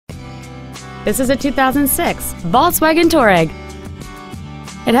This is a 2006 Volkswagen Touareg.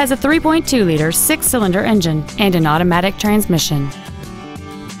 It has a 3.2-liter six-cylinder engine and an automatic transmission.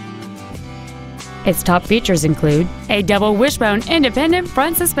 Its top features include a double wishbone independent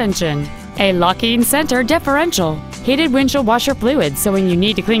front suspension, a locking center differential, heated windshield washer fluid so when you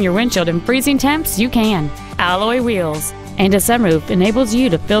need to clean your windshield in freezing temps, you can, alloy wheels, and a sunroof enables you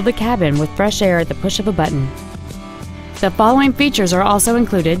to fill the cabin with fresh air at the push of a button. The following features are also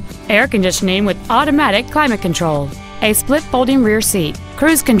included: air conditioning with automatic climate control, a split folding rear seat,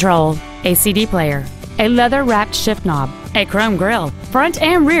 cruise control, a CD player, a leather-wrapped shift knob, a chrome grille, front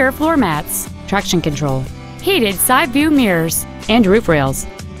and rear floor mats, traction control, heated side view mirrors, and roof rails.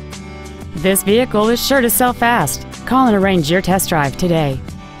 This vehicle is sure to sell fast. Call and arrange your test drive today.